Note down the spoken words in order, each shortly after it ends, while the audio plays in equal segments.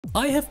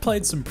I have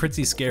played some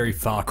pretty scary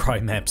Far Cry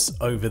maps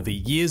over the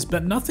years,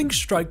 but nothing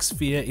strikes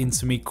fear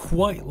into me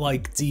quite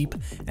like deep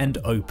and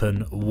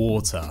open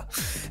water.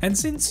 And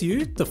since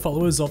you, the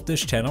followers of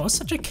this channel, are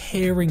such a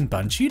caring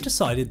bunch, you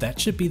decided that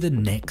should be the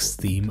next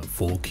theme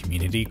for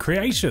community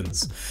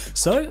creations.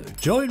 So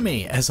join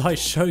me as I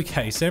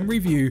showcase and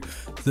review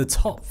the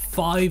top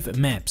 5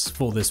 maps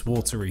for this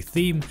watery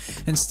theme,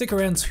 and stick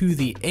around to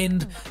the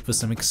end for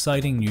some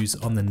exciting news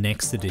on the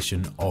next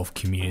edition of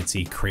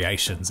community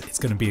creations. It's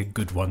going to be a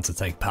good one to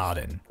take part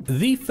in.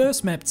 The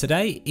first map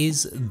today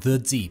is The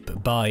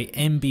Deep by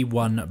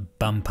MB1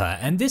 Bumper,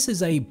 and this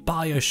is a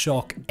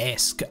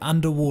Bioshock-esque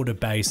underwater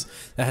base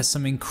that has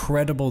some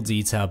incredible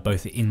detail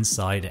both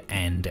inside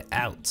and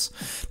out.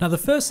 Now, the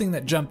first thing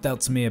that jumped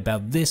out to me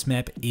about this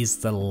map is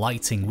the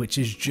lighting, which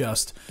is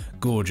just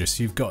gorgeous.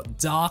 You've got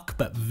dark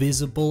but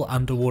visible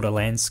underwater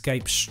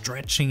landscape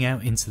stretching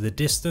out into the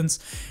distance,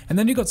 and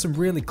then you've got some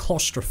really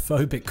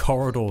claustrophobic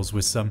corridors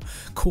with some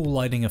cool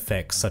lighting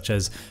effects such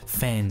as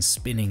fans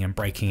spinning and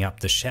breaking up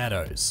the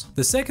shadows.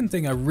 The second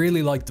thing I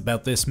really liked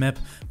about this map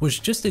was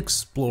just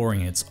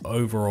exploring its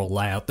overall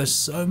layout. There's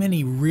so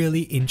many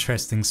really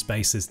interesting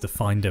spaces to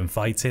find and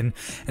fight in,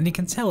 and you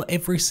can tell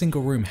every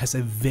single room has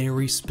a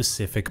very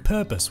specific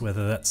purpose,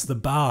 whether that's the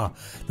bar,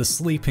 the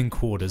sleeping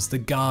quarters, the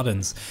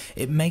gardens.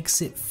 It makes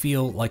it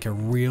feel like a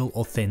real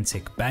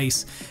authentic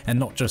base and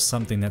not just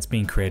something that's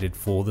being created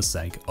for the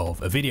sake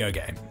of a video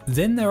game.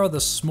 Then there are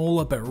the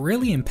smaller but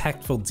really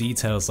impactful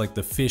details like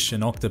the fish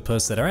and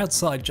octopus that are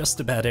outside just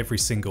about every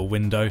single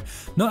window.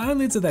 Not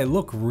only do they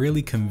look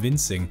really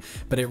convincing,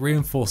 but it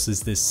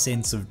reinforces this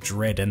sense of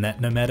dread, and that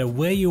no matter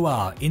where you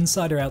are,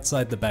 inside or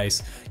outside the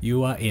base,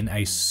 you are in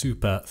a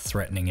super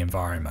threatening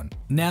environment.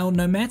 Now,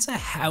 no matter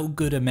how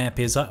good a map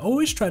is, I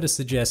always try to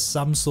suggest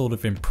some sort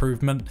of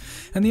improvement,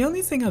 and the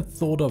only thing I've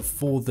thought of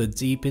for The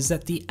Deep is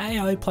that the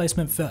AI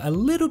placement felt a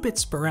little bit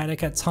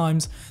sporadic at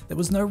times. There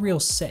was no real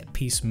set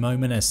piece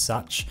moment as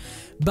such,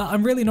 but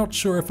I'm really not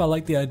sure if I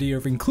like the idea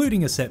of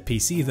including a set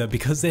piece either,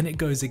 because then it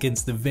goes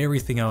against the very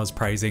thing I was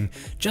praising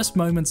just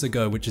moments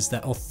ago, which is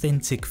that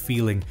authentic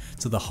feeling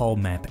to the whole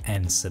map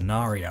and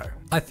scenario.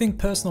 I think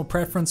personal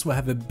preference will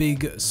have a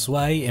big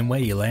sway in where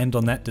you land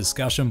on that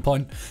discussion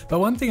point, but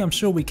one thing I'm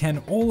sure we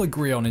can all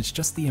agree on is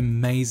just the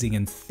amazing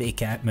and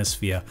thick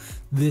atmosphere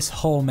this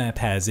whole map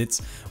has. It's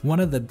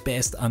one of the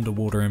best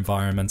underwater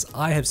environments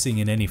I have seen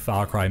in any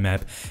Far Cry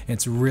map, and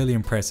it's really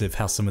impressive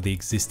how some of the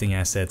existing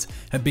assets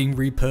have been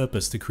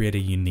repurposed to create a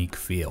unique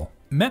feel.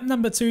 Map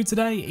number 2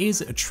 today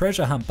is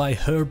Treasure Hunt by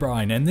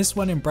Herobrine, and this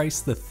one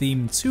embraced the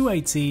theme to a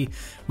T,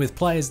 with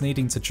players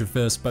needing to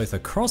traverse both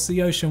across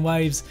the ocean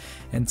waves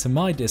and, to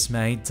my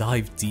dismay,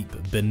 dive deep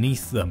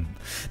beneath them.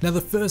 Now,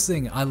 the first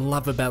thing I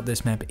love about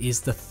this map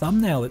is the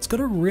thumbnail. It's got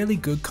a really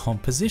good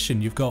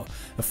composition. You've got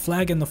a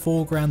flag in the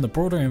foreground, the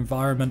broader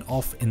environment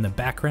off in the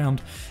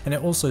background, and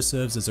it also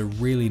serves as a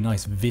really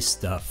nice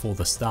vista for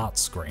the start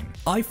screen.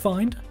 I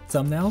find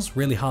thumbnails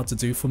really hard to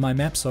do for my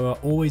map, so I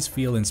always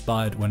feel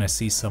inspired when I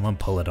see someone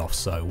pull it off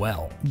so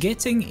well.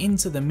 Getting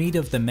into the meat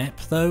of the map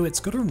though, it's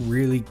got a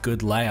really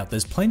good layout.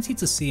 There's plenty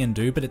to see and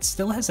do, but it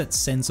still has that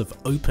sense of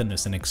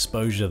openness and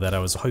exposure that I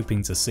was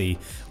hoping to see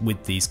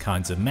with these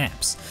kinds of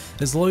maps.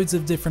 There's loads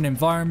of different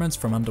environments,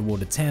 from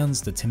underwater towns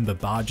to timber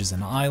barges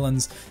and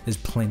islands. There's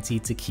plenty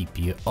to keep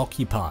you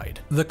occupied.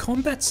 The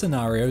combat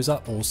scenarios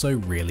are also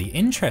really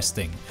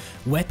interesting.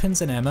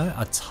 Weapons and ammo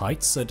are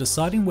tight, so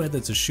deciding whether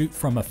to shoot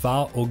from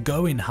afar or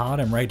go in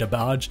hard and raid a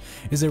barge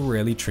is a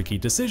really tricky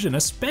decision,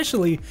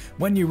 especially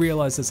when you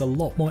realize there's a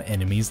lot more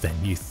enemies than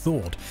you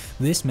thought.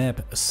 This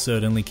map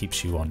certainly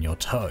keeps you on your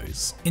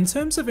toes. In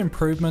terms of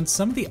improvements,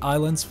 some of the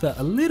islands felt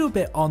a little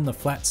bit on the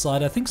flat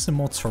side. I think some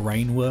more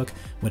terrain work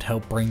would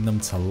help bring them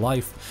to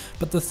life,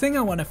 but the thing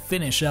I want to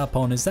finish up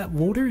on is that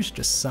water is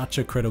just such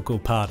a critical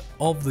part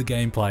of the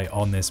gameplay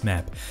on this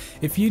map.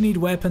 If you need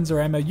weapons or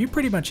ammo, you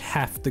pretty much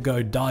have to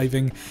go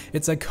diving.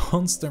 It's a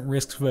constant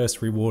risk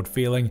versus reward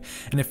feeling,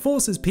 and it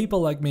forces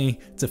people like me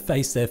to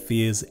face their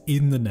fears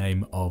in the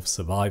name of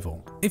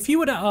survival. If you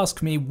were to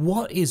ask me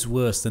what is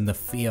worse than the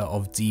fear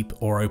of deep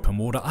or open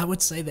water, I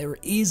would say there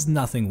is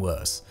nothing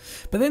worse.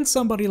 But then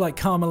somebody like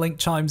Karmalink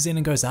chimes in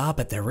and goes,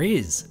 but there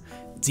is.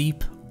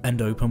 Deep and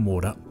open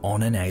water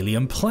on an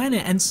alien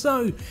planet, and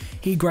so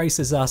he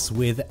graces us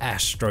with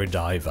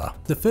Astrodiver.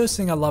 The first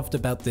thing I loved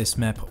about this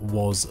map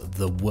was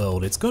the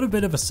world. It's got a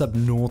bit of a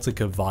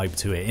Subnautica vibe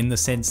to it, in the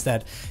sense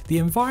that the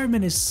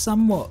environment is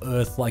somewhat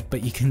Earth-like,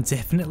 but you can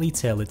definitely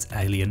tell it's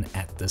alien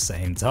at the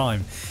same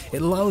time.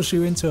 It lulls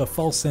you into a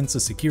false sense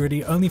of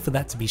security, only for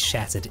that to be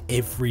shattered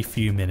every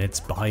few minutes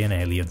by an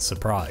alien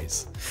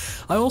surprise.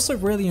 I also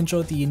really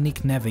enjoyed the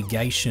unique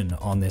navigation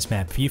on this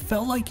map. You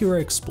felt like you were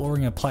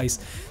exploring a place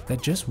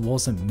that just just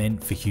wasn't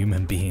meant for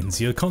human beings.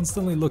 You're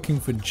constantly looking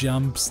for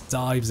jumps,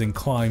 dives and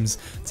climbs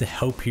to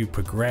help you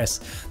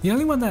progress. The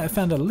only one that I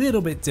found a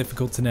little bit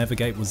difficult to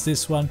navigate was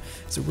this one.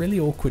 It's a really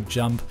awkward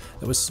jump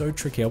that was so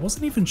tricky I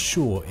wasn't even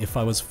sure if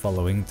I was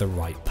following the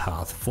right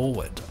path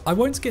forward. I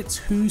won't get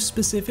too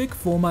specific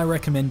for my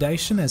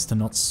recommendation as to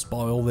not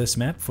spoil this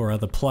map for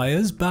other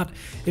players, but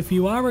if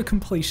you are a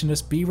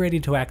completionist, be ready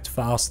to act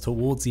fast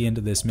towards the end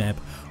of this map,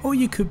 or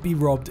you could be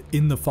robbed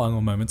in the final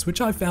moments,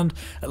 which I found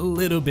a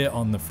little bit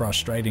on the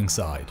frustrating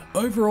side.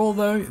 Overall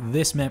though,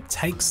 this map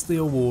takes the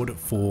award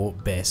for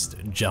best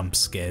jump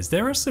scares.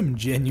 There are some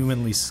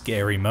genuinely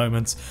scary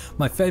moments,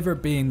 my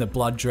favourite being the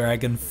blood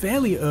dragon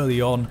fairly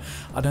early on.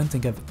 I don't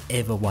think I've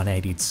ever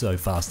 180'd so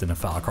fast in a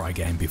Far Cry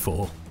game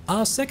before.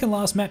 Our second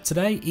last map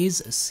today is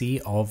Sea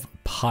of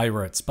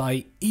Pirates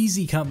by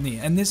Easy Company,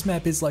 and this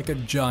map is like a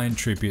giant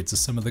tribute to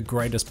some of the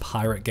greatest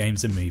pirate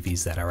games and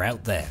movies that are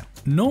out there.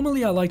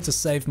 Normally I like to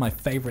save my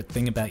favourite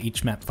thing about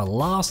each map for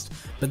last,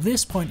 but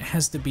this point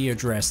has to be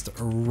addressed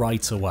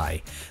right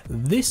away.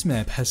 This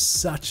map has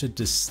such a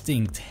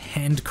distinct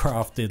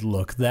handcrafted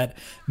look that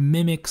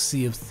mimics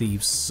Sea of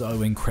Thieves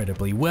so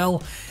incredibly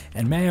well,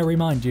 and may I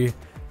remind you,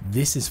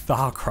 this is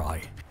Far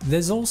Cry.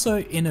 There's also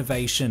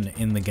innovation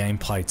in the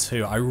gameplay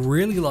too. I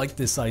really like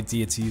this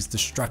idea to use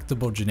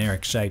destructible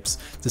generic shapes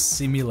to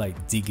simulate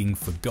digging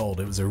for gold.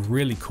 It was a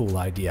really cool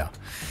idea.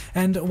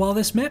 And while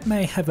this map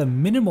may have a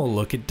minimal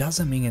look, it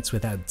doesn't mean it's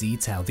without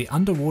detail. The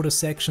underwater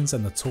sections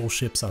and the tall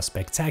ships are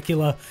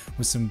spectacular,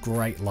 with some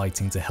great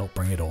lighting to help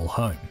bring it all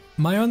home.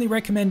 My only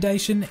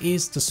recommendation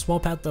is to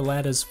swap out the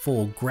ladders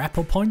for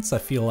grapple points. I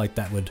feel like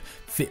that would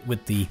fit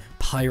with the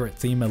pirate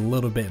theme a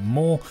little bit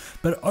more,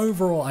 but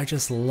overall I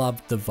just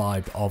loved the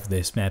vibe of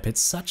this map.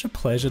 It's such a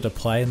pleasure to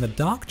play, and the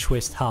dark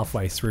twist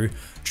halfway through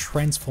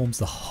transforms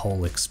the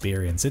whole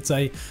experience. It's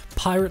a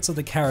Pirates of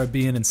the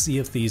Caribbean and Sea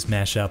of Thieves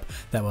mashup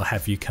that will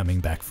have you coming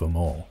back for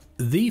more.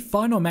 The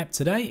final map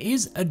today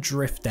is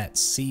Adrift at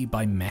Sea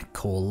by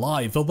MacCore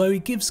Live, although he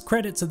gives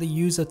credit to the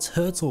user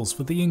Turtles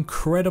for the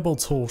incredible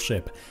tall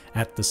ship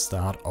at the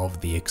start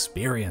of the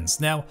experience.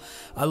 Now,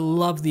 I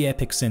love the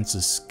epic sense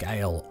of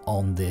scale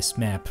on this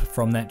map,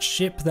 from that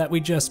ship that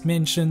we just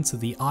mentioned to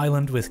the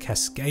island with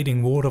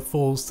cascading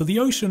waterfalls to the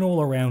ocean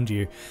all around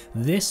you.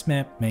 This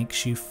map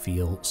makes you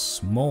feel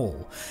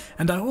small.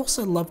 And I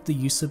also love the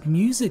use of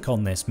music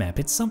on this map.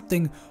 It's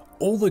something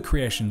all the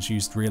creations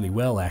used really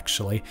well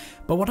actually,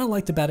 but what I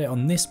liked about it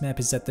on this map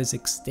is that there's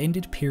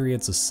extended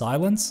periods of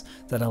silence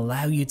that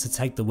allow you to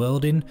take the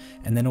world in,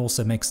 and then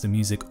also makes the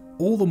music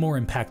all the more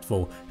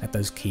impactful at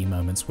those key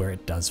moments where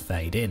it does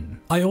fade in.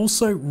 I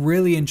also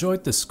really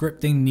enjoyed the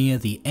scripting near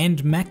the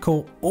end.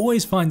 MacCore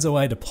always finds a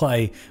way to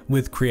play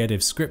with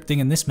creative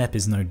scripting, and this map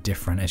is no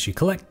different as you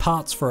collect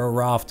parts for a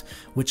raft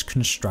which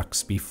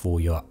constructs before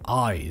your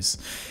eyes.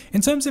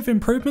 In terms of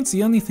improvements,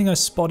 the only thing I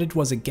spotted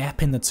was a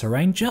gap in the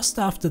terrain just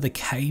after the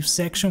cave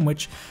section,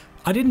 which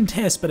I didn't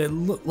test, but it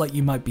looked like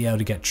you might be able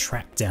to get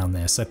trapped down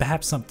there, so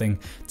perhaps something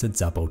to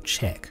double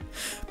check.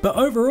 But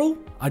overall,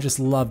 I just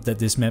loved that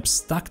this map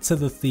stuck to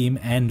the theme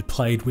and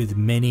played with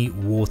many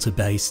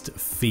water-based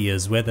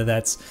fears, whether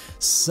that's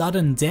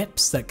sudden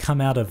depths that come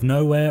out of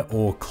nowhere,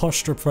 or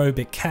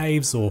claustrophobic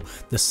caves, or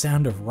the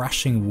sound of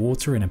rushing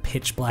water in a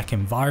pitch black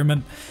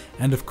environment,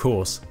 and of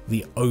course,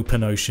 the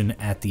open ocean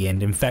at the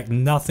end. In fact,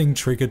 nothing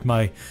triggered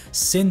my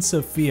sense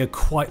of fear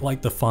quite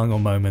like the final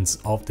moments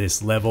of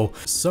this level,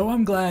 so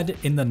I'm glad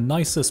in the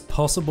nicest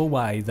possible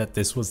way that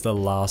this was the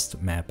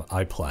last map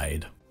I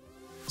played.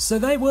 So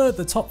they were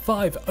the top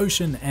 5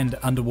 ocean and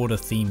underwater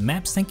theme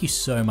maps. Thank you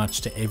so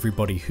much to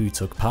everybody who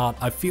took part.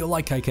 I feel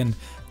like I can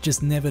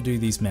just never do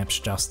these maps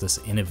justice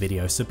in a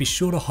video, so be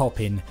sure to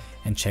hop in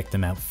and check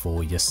them out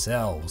for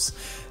yourselves.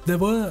 There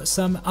were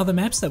some other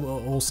maps that were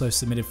also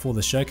submitted for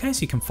the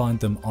showcase. You can find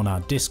them on our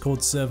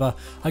Discord server.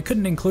 I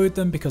couldn't include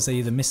them because they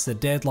either missed the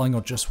deadline or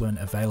just weren't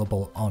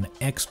available on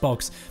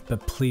Xbox,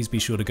 but please be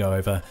sure to go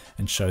over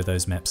and show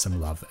those maps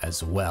some love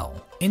as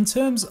well. In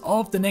terms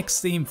of the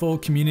next theme for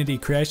community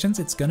creations,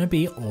 it's going to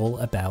be all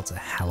about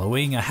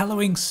Halloween, a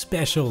Halloween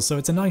special, so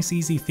it's a nice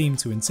easy theme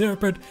to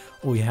interpret.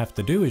 All you have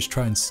to do is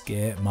try and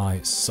scare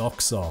my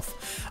socks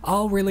off.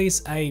 I'll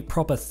release a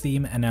proper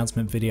theme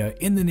announcement video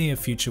in the near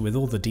future with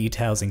all the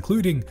details,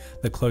 including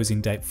the closing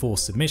date for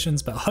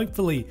submissions, but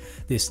hopefully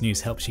this news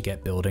helps you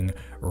get building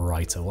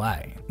right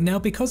away. Now,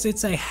 because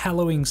it's a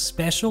Halloween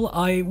special,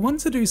 I want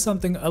to do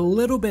something a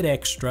little bit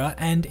extra,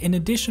 and in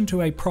addition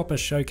to a proper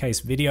showcase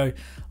video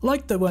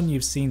like the one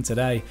you've seen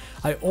today,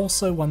 I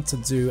also want to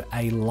do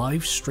a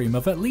live stream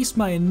of at least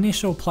my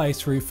initial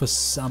playthrough for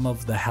some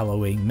of the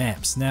Halloween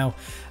maps. Now,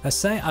 I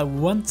say I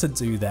want to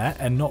do that,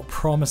 and and not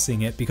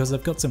promising it because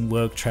I've got some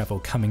work travel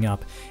coming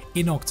up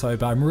in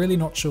October. I'm really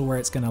not sure where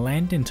it's going to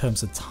land in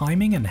terms of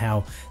timing and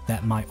how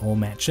that might all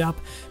match up,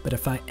 but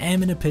if I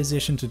am in a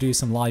position to do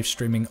some live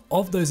streaming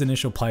of those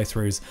initial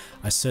playthroughs,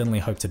 I certainly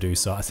hope to do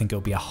so. I think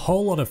it'll be a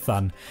whole lot of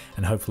fun,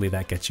 and hopefully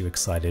that gets you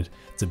excited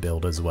to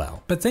build as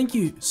well. But thank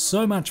you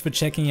so much for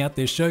checking out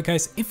this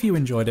showcase. If you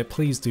enjoyed it,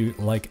 please do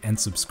like and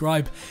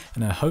subscribe,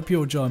 and I hope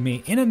you'll join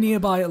me in a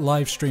nearby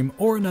live stream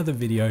or another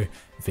video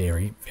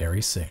very,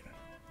 very soon.